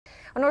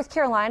Well, North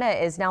Carolina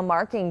is now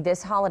marking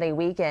this holiday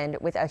weekend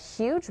with a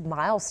huge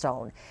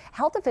milestone.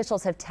 Health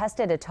officials have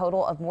tested a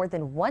total of more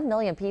than 1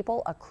 million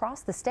people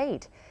across the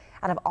state.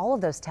 Out of all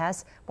of those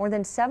tests, more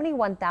than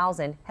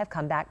 71,000 have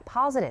come back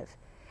positive.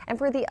 And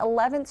for the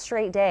 11th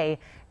straight day,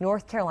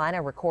 North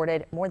Carolina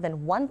recorded more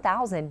than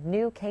 1,000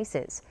 new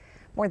cases.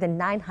 More than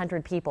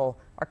 900 people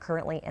are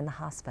currently in the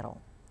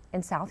hospital.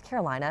 In South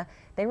Carolina,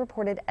 they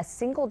reported a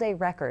single-day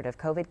record of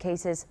COVID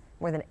cases,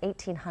 more than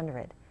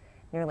 1,800.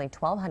 Nearly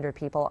 1,200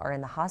 people are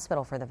in the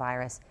hospital for the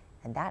virus,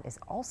 and that is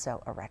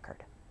also a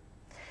record.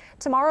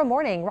 Tomorrow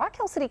morning, Rock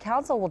Hill City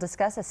Council will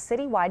discuss a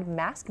citywide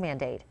mask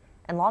mandate.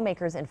 And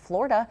lawmakers in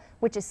Florida,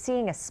 which is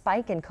seeing a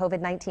spike in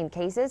COVID-19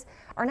 cases,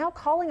 are now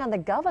calling on the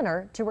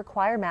governor to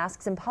require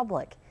masks in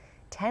public.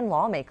 10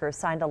 lawmakers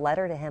signed a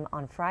letter to him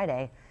on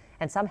Friday,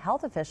 and some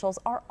health officials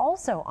are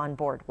also on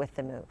board with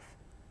the move.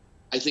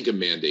 I think a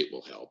mandate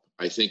will help.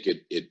 I think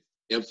it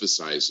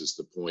emphasizes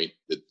the point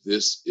that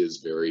this is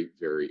very,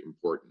 very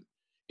important.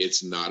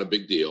 It's not a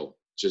big deal.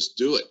 Just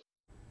do it.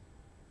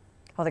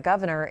 Well, the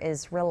governor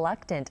is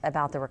reluctant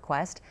about the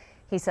request.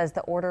 He says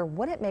the order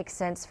wouldn't make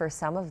sense for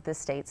some of the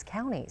state's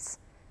counties.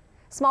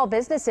 Small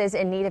businesses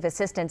in need of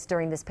assistance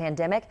during this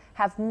pandemic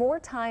have more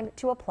time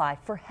to apply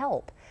for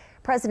help.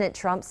 President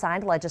Trump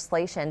signed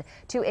legislation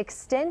to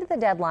extend the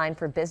deadline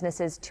for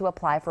businesses to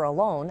apply for a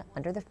loan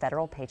under the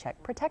federal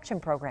Paycheck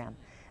Protection Program.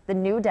 The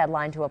new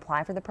deadline to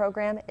apply for the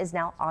program is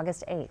now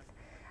August 8th.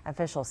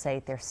 Officials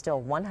say there's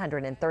still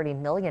 $130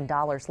 million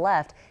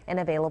left in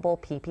available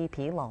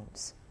PPP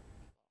loans.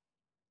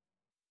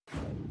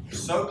 We're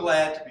so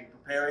glad to be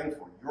preparing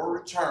for your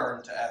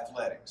return to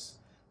athletics.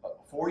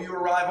 But before you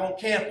arrive on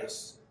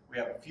campus, we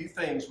have a few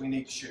things we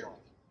need to share with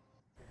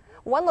you.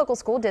 One local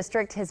school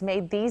district has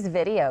made these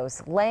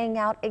videos laying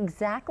out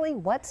exactly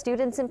what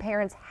students and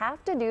parents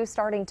have to do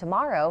starting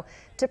tomorrow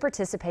to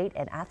participate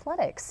in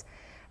athletics.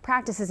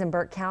 Practices in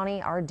Burke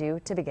County are due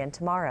to begin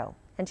tomorrow.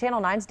 And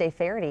Channel 9's Dave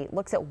Faraday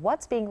looks at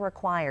what's being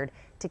required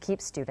to keep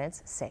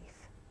students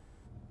safe.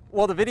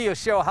 Well, the videos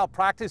show how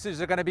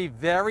practices are going to be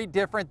very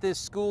different this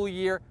school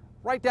year,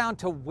 right down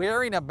to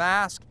wearing a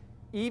mask,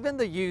 even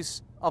the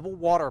use of a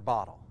water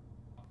bottle.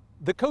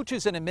 The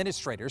coaches and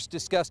administrators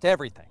discussed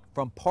everything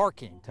from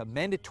parking to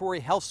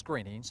mandatory health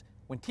screenings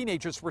when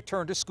teenagers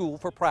return to school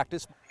for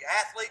practice. The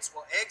athletes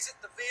will exit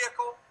the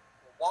vehicle,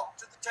 will walk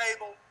to the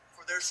table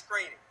for their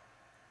screening.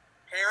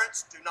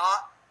 Parents, do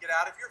not get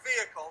out of your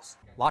vehicles.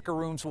 Locker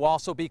rooms will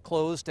also be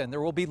closed, and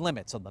there will be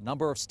limits on the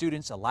number of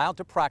students allowed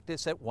to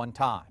practice at one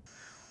time.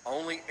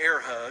 Only air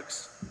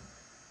hugs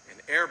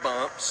and air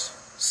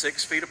bumps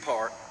 6 feet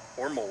apart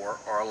or more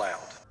are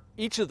allowed.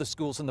 Each of the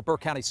schools in the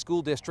Burke County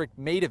School District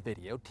made a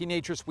video.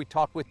 Teenagers we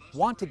talked with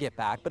want to get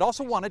back, but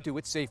also want to do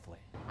it safely.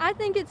 I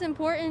think it's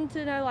important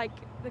to know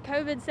the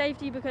COVID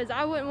safety because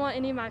I wouldn't want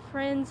any of my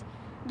friends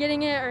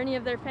getting it or any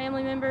of their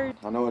family members.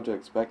 I know what to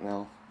expect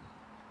now.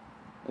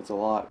 It's a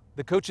lot.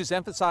 The coaches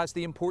emphasize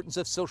the importance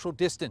of social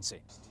distancing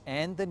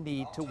and the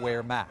need to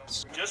wear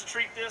masks. Just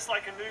treat this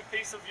like a new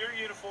piece of your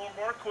uniform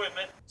or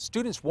equipment.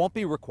 Students won't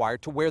be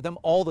required to wear them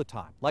all the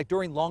time, like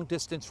during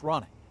long-distance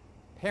running.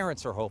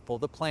 Parents are hopeful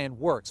the plan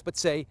works, but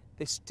say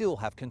they still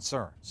have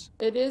concerns.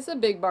 It is a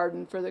big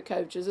burden for the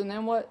coaches, and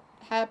then what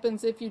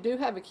happens if you do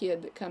have a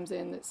kid that comes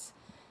in that's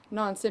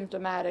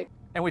non-symptomatic?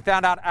 And we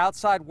found out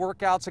outside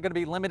workouts are going to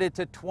be limited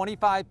to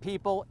 25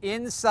 people,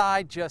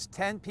 inside just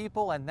 10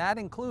 people, and that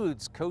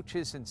includes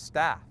coaches and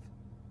staff.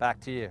 Back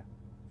to you.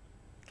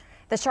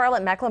 The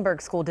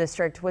Charlotte-Mecklenburg School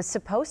District was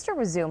supposed to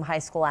resume high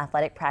school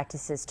athletic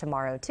practices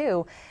tomorrow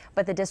too,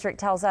 but the district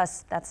tells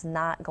us that's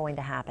not going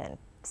to happen.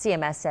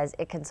 CMS says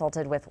it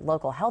consulted with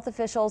local health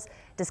officials,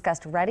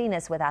 discussed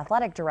readiness with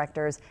athletic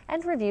directors,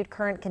 and reviewed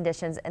current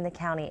conditions in the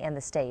county and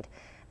the state.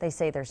 They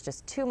say there's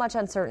just too much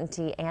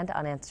uncertainty and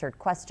unanswered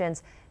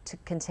questions to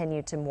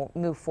continue to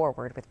move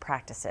forward with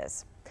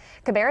practices.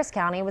 Cabarrus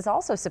County was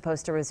also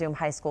supposed to resume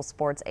high school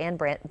sports and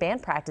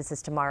band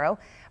practices tomorrow,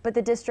 but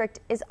the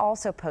district is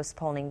also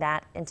postponing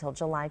that until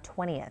July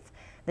 20th.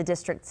 The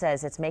district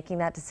says it's making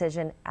that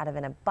decision out of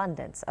an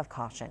abundance of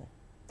caution.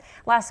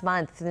 Last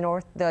month,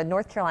 the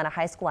North Carolina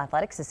High School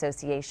Athletics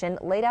Association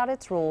laid out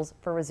its rules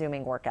for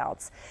resuming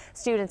workouts.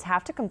 Students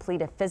have to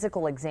complete a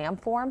physical exam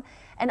form,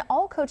 and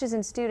all coaches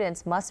and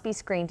students must be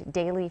screened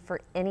daily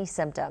for any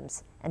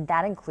symptoms, and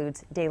that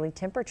includes daily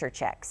temperature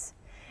checks.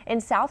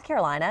 In South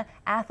Carolina,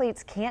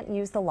 athletes can't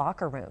use the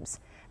locker rooms.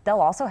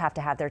 They'll also have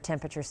to have their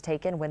temperatures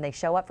taken when they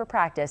show up for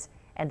practice,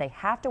 and they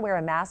have to wear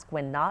a mask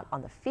when not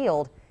on the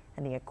field,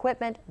 and the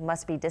equipment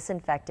must be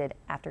disinfected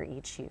after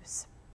each use.